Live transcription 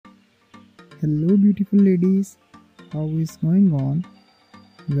Hello beautiful ladies, how is going on?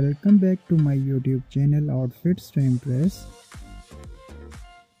 Welcome back to my YouTube channel Outfits to Impress.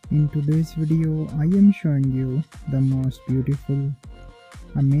 In today's video, I am showing you the most beautiful,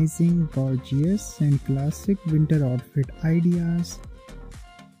 amazing, gorgeous and classic winter outfit ideas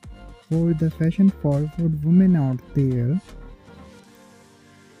for the fashion forward women out there.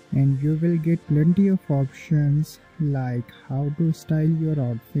 And you will get plenty of options like how to style your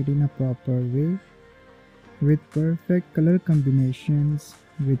outfit in a proper way with perfect color combinations,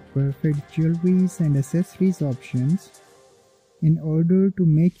 with perfect jewelries and accessories options in order to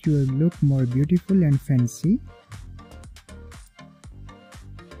make your look more beautiful and fancy.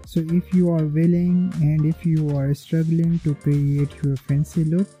 So if you are willing and if you are struggling to create your fancy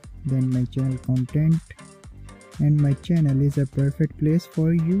look, then my channel content and my channel is a perfect place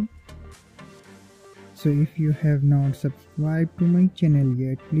for you. So if you have not subscribed to my channel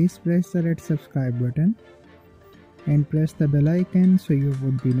yet, please press the red subscribe button and press the bell icon so you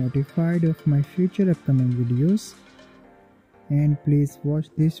would be notified of my future upcoming videos. And please watch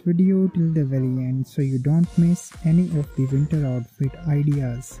this video till the very end so you don't miss any of the winter outfit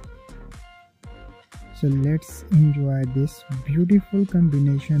ideas. So let's enjoy this beautiful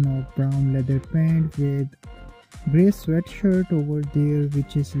combination of brown leather pant with grey sweatshirt over there,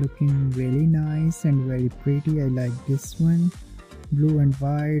 which is looking really nice and very pretty. I like this one. Blue and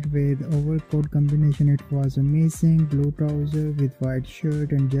white with overcoat combination, it was amazing. Blue trouser with white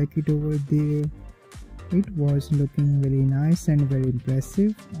shirt and jacket over there. It was looking really nice and very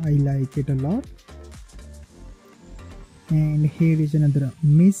impressive. I like it a lot. And here is another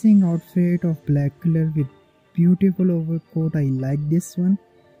amazing outfit of black color with beautiful overcoat. I like this one.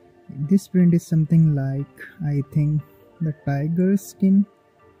 This print is something like, I think, the tiger skin,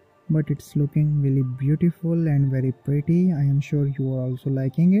 but it's looking really beautiful and very pretty. I am sure you are also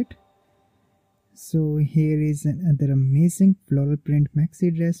liking it. So here is another amazing floral print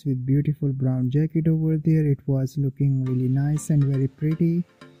maxi dress with beautiful brown jacket over there. It was looking really nice and very pretty.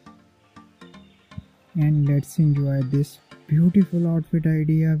 And let's enjoy this beautiful outfit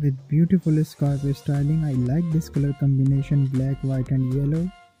idea with beautiful scarf styling. I like this color combination, black, white and yellow.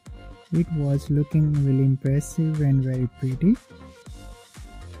 It was looking really impressive and very pretty.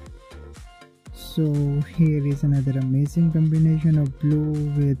 So here is another amazing combination of blue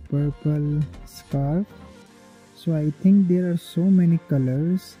with purple scarf. So I think there are so many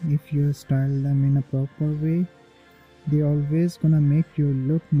colors. If you style them in a proper way, they always gonna make you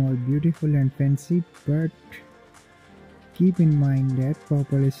look more beautiful and fancy. But keep in mind that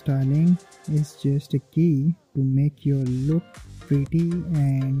proper styling is just a key to make your look pretty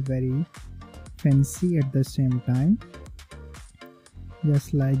and very fancy at the same time.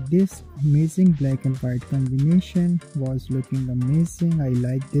 Just like this amazing black and white combination was looking amazing. I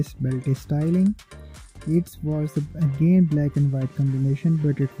like this belt styling. It was again black and white combination,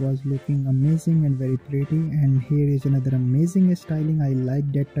 but it was looking amazing and very pretty. And here is another amazing styling. I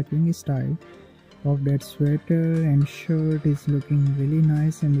like that tucking style of that sweater and shirt is looking really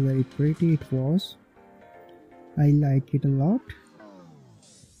nice and very pretty. It was. I like it a lot.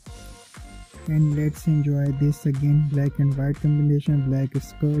 And let's enjoy this again, black and white combination, black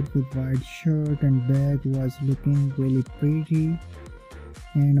skirt with white shirt and bag was looking really pretty.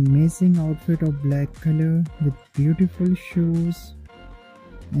 And amazing outfit of black color with beautiful shoes.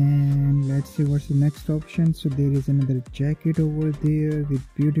 And let's see what's the next option. So there is another jacket over there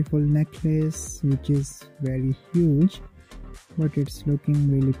with beautiful necklace, which is very huge, but it's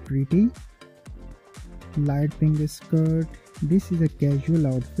looking really pretty. Light pink skirt. This is a casual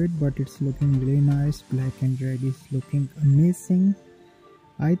outfit, but it's looking really nice. Black and red is looking amazing.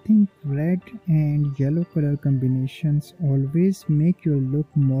 I think red and yellow color combinations always make your look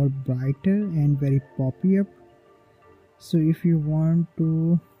more brighter and very poppy up. So if you want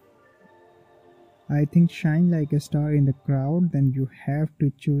to, I think, shine like a star in the crowd, then you have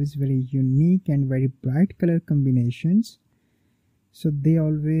to choose very unique and very bright color combinations. So they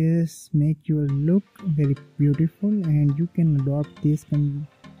always make your look very beautiful, and you can adopt these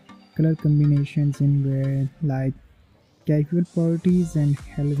color combinations in where like casual parties and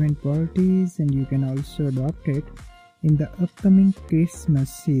Halloween parties, and you can also adopt it in the upcoming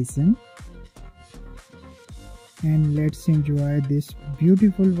Christmas season. And let's enjoy this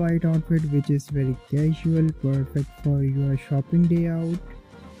beautiful white outfit, which is very casual, perfect for your shopping day out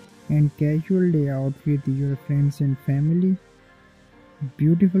and casual day out with your friends and family.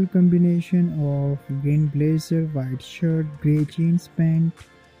 Beautiful combination of green blazer, white shirt, grey jeans pant.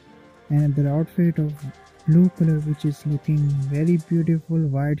 Another outfit of blue color, which is looking very beautiful.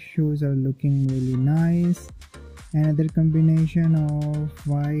 White shoes are looking really nice. Another combination of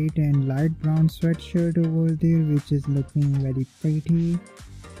white and light brown sweatshirt over there, which is looking very pretty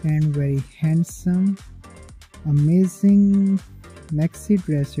and very handsome. Amazing maxi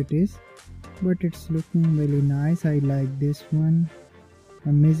dress it is, but it's looking really nice. I like this one.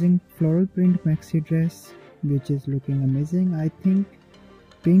 Amazing floral print maxi dress, which is looking amazing. I think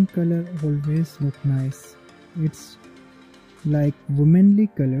pink color always look nice. It's like womanly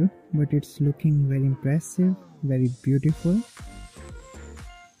color, but it's looking very impressive, very beautiful.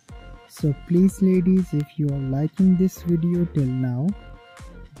 So please ladies, if you are liking this video till now,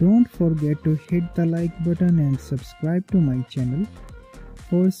 don't forget to hit the like button and subscribe to my channel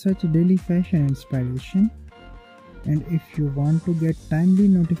for such daily fashion inspiration. And if you want to get timely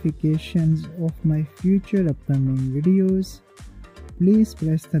notifications of my future upcoming videos, please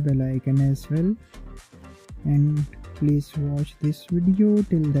press the bell icon as well. And please watch this video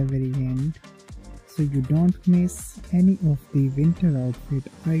till the very end so you don't miss any of the winter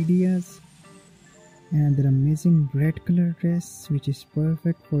outfit ideas. Another amazing red color dress which is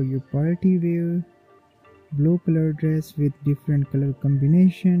perfect for your party wear. Blue color dress with different color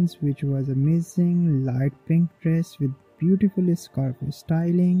combinations which was amazing. Light pink dress with beautiful scarf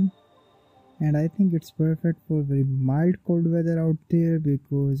styling, and I think it's perfect for very mild cold weather out there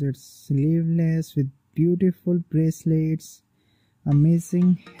because it's sleeveless with beautiful bracelets.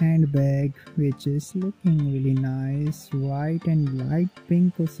 Amazing handbag which is looking really nice. White and light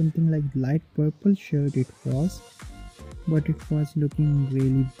pink or something like light purple shirt it was, but it was looking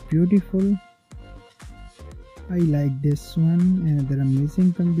really beautiful. I like this one. Another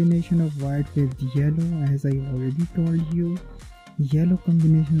amazing combination of white with yellow, as I already told you. Yellow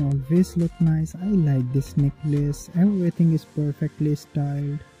combination always look nice. I like this necklace. Everything is perfectly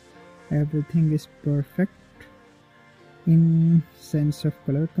styled. Everything is perfect in sense of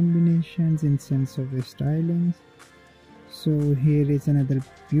color combinations, in sense of styling. So here is another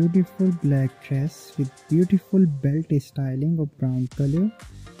beautiful black dress with beautiful belt styling of brown color,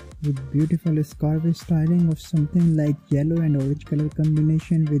 with beautiful scarf styling of something like yellow and orange color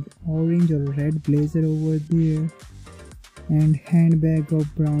combination with orange or red blazer over there, and handbag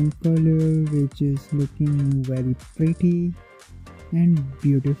of brown color which is looking very pretty, and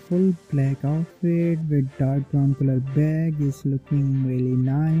beautiful black outfit with dark brown color bag is looking really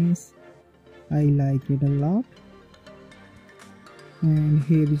nice. I like it a lot. And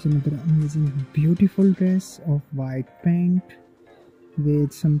here is another amazing beautiful dress of white pant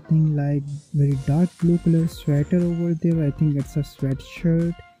with something like very dark blue color sweater over there. I think it's a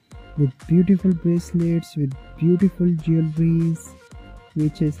sweatshirt with beautiful bracelets, with beautiful jewelries,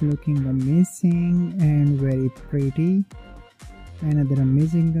 which is looking amazing and very pretty. Another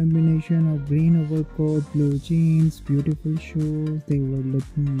amazing combination of green overcoat, blue jeans, beautiful shoes. They were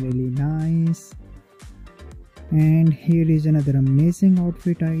looking really nice. And here is another amazing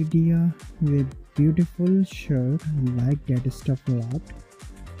outfit idea with beautiful shirt. I like that stuff a lot.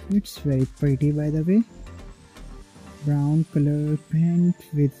 It's very pretty by the way. Brown color pant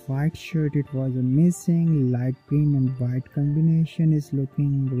with white shirt, it was amazing. Light green and white combination is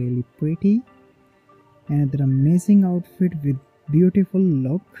looking really pretty. Another amazing outfit with beautiful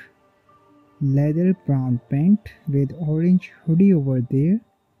look. Leather brown pant with orange hoodie over there.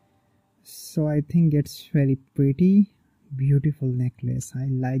 So I think it's very pretty. Beautiful necklace. I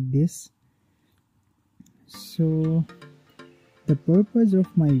like this. So the purpose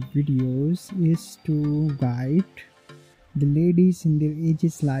of my videos is to guide the ladies in their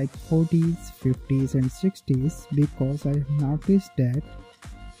ages like 40s, 50s and 60s, because I have noticed that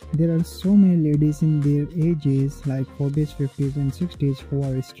there are so many ladies in their ages like 40s, 50s and 60s who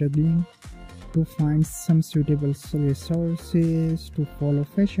are struggling to find some suitable resources, to follow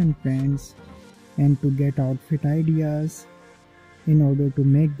fashion trends and to get outfit ideas in order to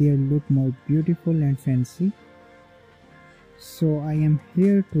make their look more beautiful and fancy. So I am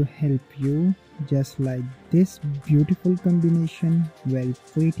here to help you, just like this beautiful combination, very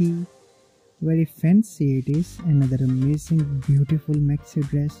pretty, very fancy it is. Another amazing beautiful maxi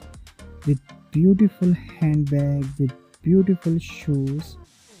dress with beautiful handbag, with beautiful shoes.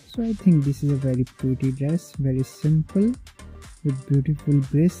 So I think this is a very pretty dress, very simple, with beautiful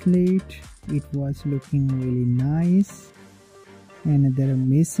bracelet. It was looking really nice. Another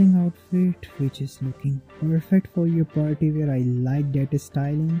amazing outfit which is looking perfect for your party wear. I like that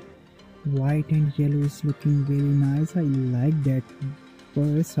styling. White and yellow is looking very nice. I like that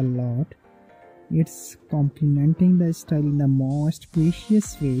purse a lot. It's complementing the style in the most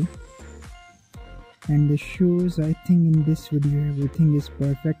precious way. And the shoes, I think in this video everything is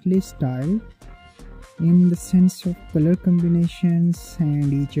perfectly styled. in the sense of color combinations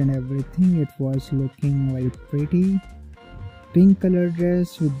and each and everything. It was looking very pretty. Pink color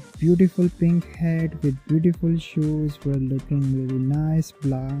dress with beautiful pink hat with beautiful shoes were looking really nice.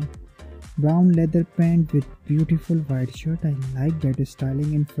 Brown leather pant with beautiful white shirt. I like that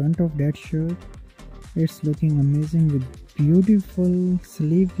styling in front of that shirt. It's looking amazing with beautiful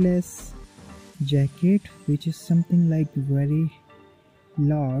sleeveless jacket, which is something like very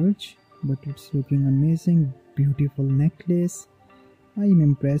large, but it's looking amazing. Beautiful necklace. I am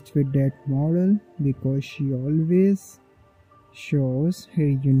impressed with that model because she always shows her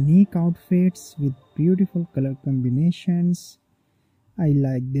unique outfits with beautiful color combinations. I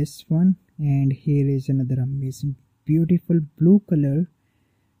like this one. And here is another amazing beautiful blue color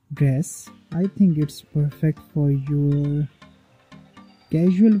dress. I think it's perfect for your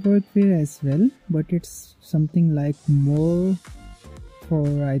casual workwear as well, but it's something like more for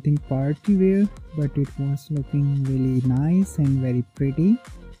I think party wear, but it was looking really nice and very pretty.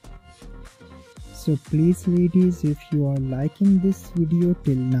 So please ladies, if you are liking this video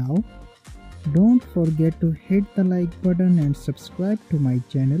till now, don't forget to hit the like button and subscribe to my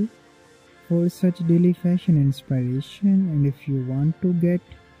channel for such daily fashion inspiration. And if you want to get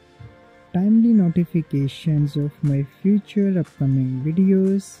timely notifications of my future upcoming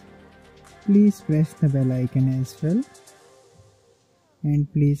videos, please press the bell icon as well. And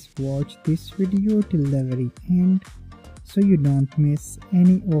please watch this video till the very end so you don't miss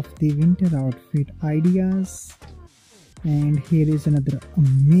any of the winter outfit ideas. And here is another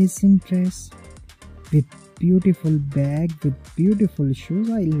amazing dress with beautiful bag with beautiful shoes.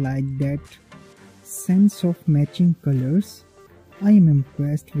 I like that sense of matching colors. I am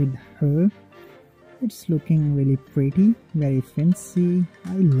impressed with her. It's looking really pretty, very fancy.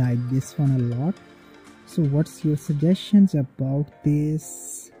 I like this one a lot. So what's your suggestions about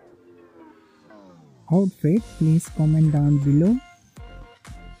this outfit? Please comment down below.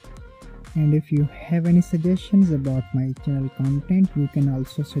 And if you have any suggestions about my channel content, you can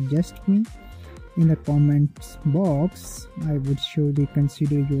also suggest me in the comments box. I would surely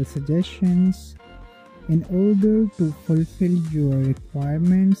consider your suggestions in order to fulfill your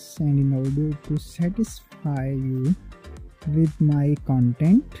requirements and in order to satisfy you with my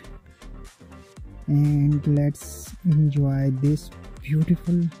content. And let's enjoy this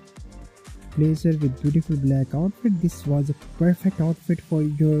beautiful blazer with beautiful black outfit. This was a perfect outfit for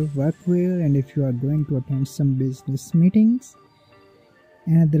your workwear and if you are going to attend some business meetings.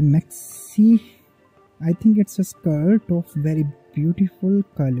 Another maxi, I think it's a skirt of very beautiful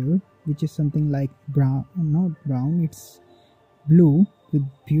color, which is something like brown, not brown, it's blue, with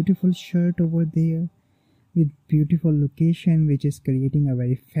beautiful shirt over there with beautiful location, which is creating a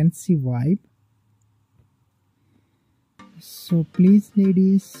very fancy vibe. So please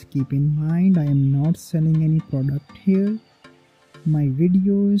ladies, keep in mind I am not selling any product here. My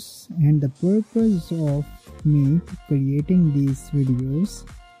videos and the purpose of me creating these videos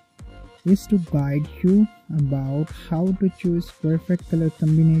is to guide you about how to choose perfect color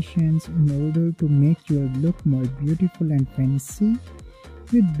combinations in order to make your look more beautiful and fancy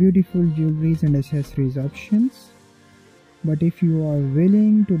with beautiful jewelries and accessories options. But if you are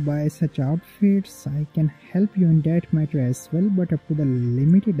willing to buy such outfits, I can help you in that matter as well, but up to the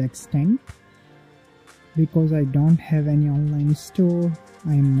limited extent, because I don't have any online store.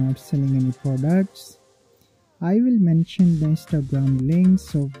 I am not selling any products. I will mention the Instagram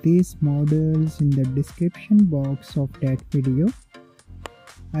links of these models in the description box of that video.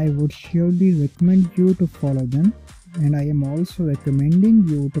 I would surely recommend you to follow them, and I am also recommending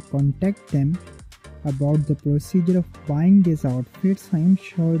you to contact them about the procedure of buying these outfits. I am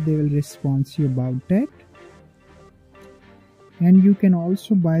sure they will respond to you about that. And you can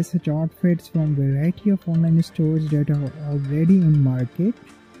also buy such outfits from variety of online stores that are already in market,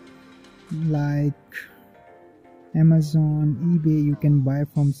 like Amazon, eBay. You can buy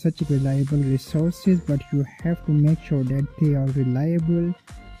from such reliable resources, but you have to make sure that they are reliable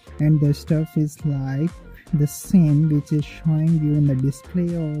and the stuff is like the same which is showing you in the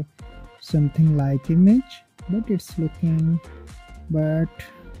display or something like image, but it's looking. But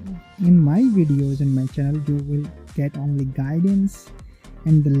in my videos in my channel you will get only guidance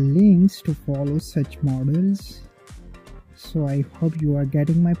and the links to follow such models. So I hope you are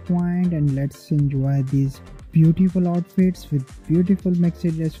getting my point, and let's enjoy these beautiful outfits with beautiful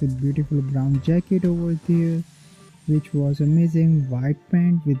maxi dress with beautiful brown jacket over there, which was amazing. White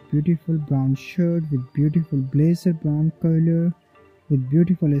pant with beautiful brown shirt with beautiful blazer brown color with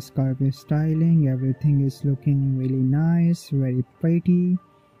beautiful scarf styling. Everything is looking really nice, very pretty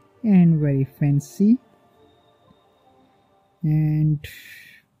and very fancy. And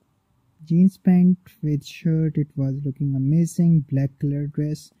jeans pant with shirt. It was looking amazing. Black color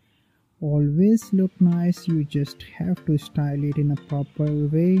dress always look nice. You just have to style it in a proper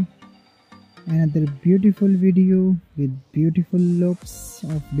way. Another beautiful video with beautiful looks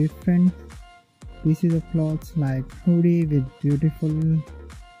of different pieces of clothes, like hoodie with beautiful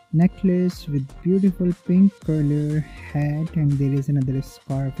necklace with beautiful pink color hat, and there is another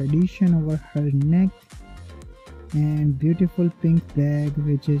scarf addition over her neck, and beautiful pink bag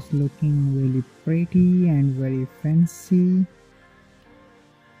which is looking really pretty and very fancy.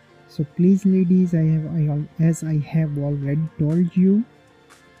 So please ladies, as I have already told you,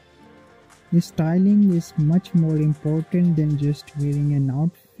 the styling is much more important than just wearing an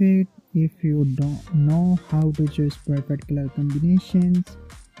outfit. If you don't know how to choose perfect color combinations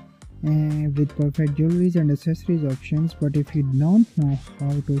and with perfect jewelries and accessories options, but if you don't know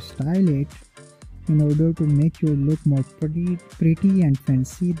how to style it in order to make you look more pretty and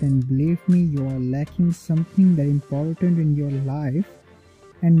fancy, then believe me, you are lacking something very important in your life,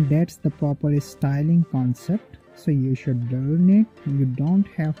 and that's the proper styling concept. So you should learn it. You don't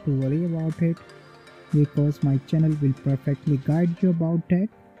have to worry about it, because my channel will perfectly guide you about that.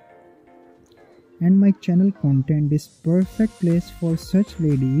 And my channel content is perfect place for such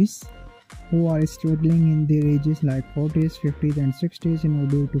ladies who are struggling in their ages like 40s, 50s and 60s in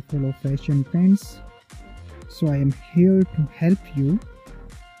order to follow fashion trends. So I am here to help you.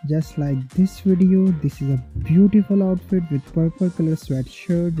 Just like this video, this is a beautiful outfit with purple color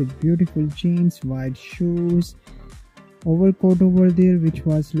sweatshirt with beautiful jeans, white shoes, overcoat over there which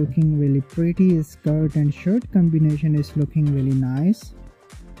was looking really pretty. Skirt and shirt combination is looking really nice.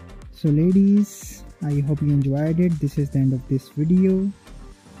 So ladies, I hope you enjoyed it. This is the end of this video.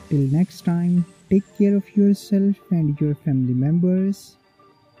 Till next time, take care of yourself and your family members.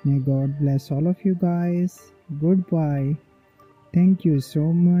 May God bless all of you guys. Goodbye. Thank you so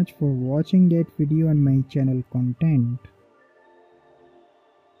much for watching that video on my channel content.